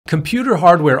Computer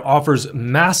hardware offers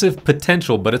massive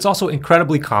potential, but it's also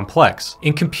incredibly complex.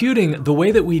 In computing, the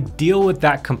way that we deal with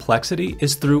that complexity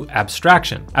is through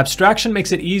abstraction. Abstraction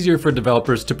makes it easier for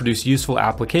developers to produce useful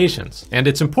applications. And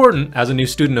it's important as a new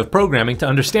student of programming to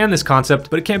understand this concept,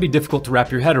 but it can be difficult to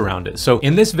wrap your head around it. So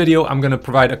in this video, I'm going to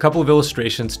provide a couple of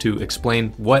illustrations to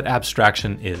explain what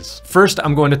abstraction is. First,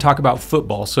 I'm going to talk about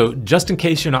football. So just in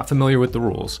case you're not familiar with the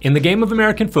rules, in the game of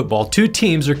American football, two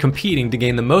teams are competing to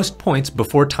gain the most points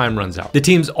before time runs out. The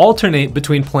teams alternate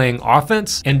between playing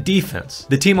offense and defense.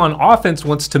 The team on offense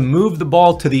wants to move the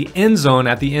ball to the end zone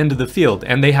at the end of the field,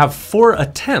 and they have 4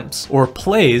 attempts or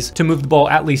plays to move the ball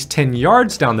at least 10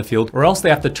 yards down the field, or else they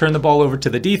have to turn the ball over to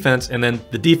the defense, and then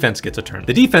the defense gets a turn.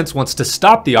 The defense wants to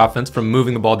stop the offense from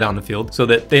moving the ball down the field so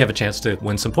that they have a chance to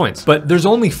win some points. But there's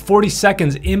only 40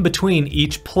 seconds in between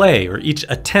each play or each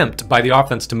attempt by the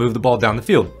offense to move the ball down the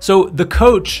field. So the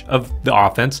coach of the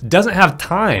offense doesn't have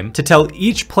time to tell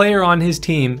each player on his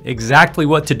team exactly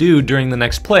what to do during the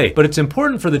next play, but it's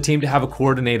important for the team to have a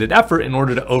coordinated effort in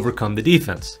order to overcome the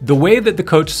defense. The way that the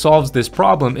coach solves this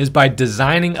problem is by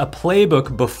designing a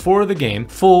playbook before the game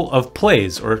full of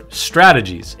plays or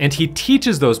strategies, and he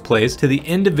teaches those plays to the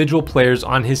individual players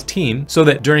on his team so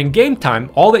that during game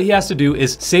time, all that he has to do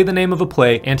is say the name of a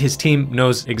play and his team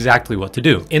knows exactly what to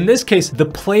do. In this case, the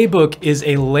playbook is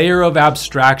a layer of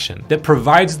abstraction that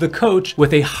provides the coach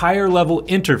with a higher level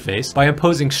interface by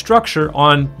imposing structure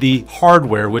on the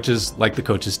hardware, which is like the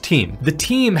coach's team. The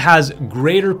team has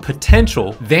greater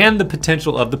potential than the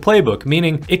potential of the playbook,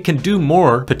 meaning it can do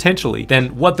more potentially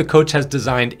than what the coach has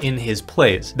designed in his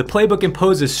plays. The playbook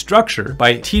imposes structure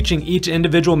by teaching each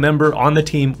individual member on the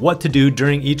team what to do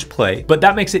during each play, but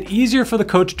that makes it easier for the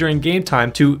coach during game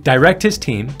time to direct his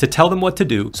team, to tell them what to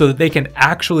do so that they can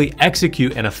actually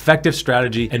execute an effective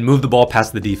strategy and move the ball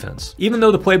past the defense. Even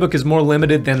though the playbook is more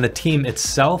limited than the team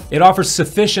itself, it offers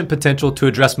sufficient potential to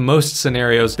address most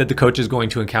scenarios that the coach is going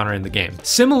to encounter in the game.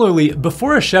 Similarly,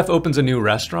 before a chef opens a new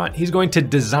restaurant, he's going to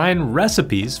design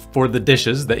recipes for the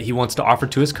dishes that he wants to offer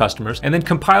to his customers, and then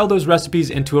compile those recipes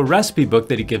into a recipe book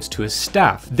that he gives to his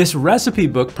staff. This recipe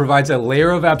book provides a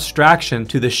layer of abstraction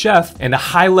to the chef and a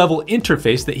high-level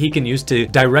interface that he can use to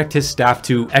direct his staff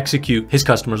to execute his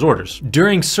customers' orders.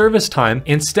 During service time,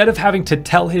 instead of having to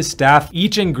tell his staff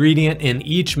each ingredient in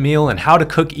each meal and how to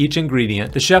cook each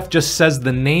ingredient, the chef just says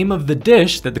the name of the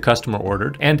dish that the customer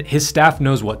ordered, and his staff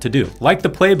knows what to do. Like the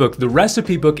playbook, the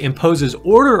recipe book imposes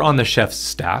order on the chef's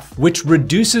staff, which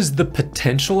reduces the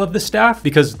potential of the staff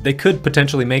because they could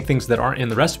potentially make things that aren't in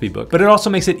the recipe book, but it also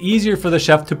makes it easier for the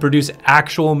chef to produce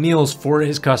actual meals for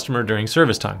his customer during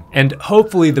service time. And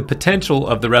hopefully the potential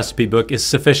of the recipe book is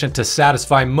sufficient to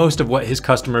satisfy most of what his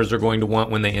customers are going to want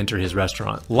when they enter his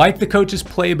restaurant. Like the coach's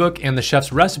playbook and the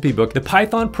chef's recipe book, the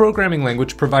Python programming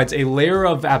language provides a layer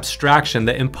of abstraction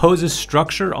that imposes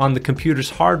structure on the computer's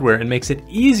hardware and makes it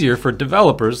easier for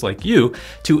developers like you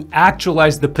to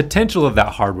actualize the potential of that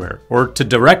hardware or to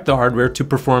direct the hardware to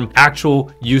perform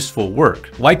actual useful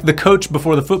work. Like the coach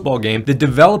before the football game, the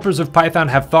developers of Python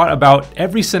have thought about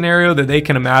every scenario that they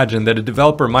can imagine that a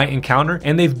developer might encounter,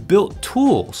 and they've built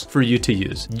tools for you to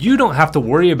use. You don't have to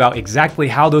worry about exactly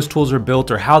how those tools are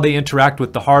built or how they interact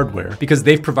with the hardware because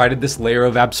they've provided this layer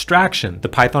of abstraction, the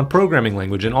Python programming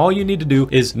language, and all you need to do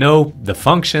is know the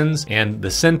functions and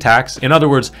the syntax. In other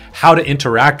words, how to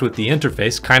interact with the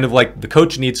interface, kind of like the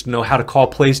coach needs to know how to call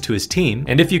plays to his team.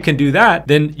 And if you can do that,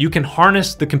 then you can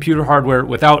harness the computer hardware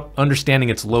without understanding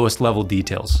its lowest level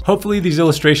details. Hopefully these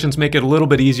illustrations make it a little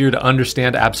bit easier to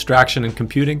understand abstraction in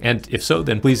computing, and if so,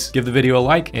 then please give the video a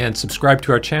like and subscribe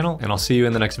to our channel, and I'll see you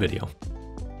in the next video.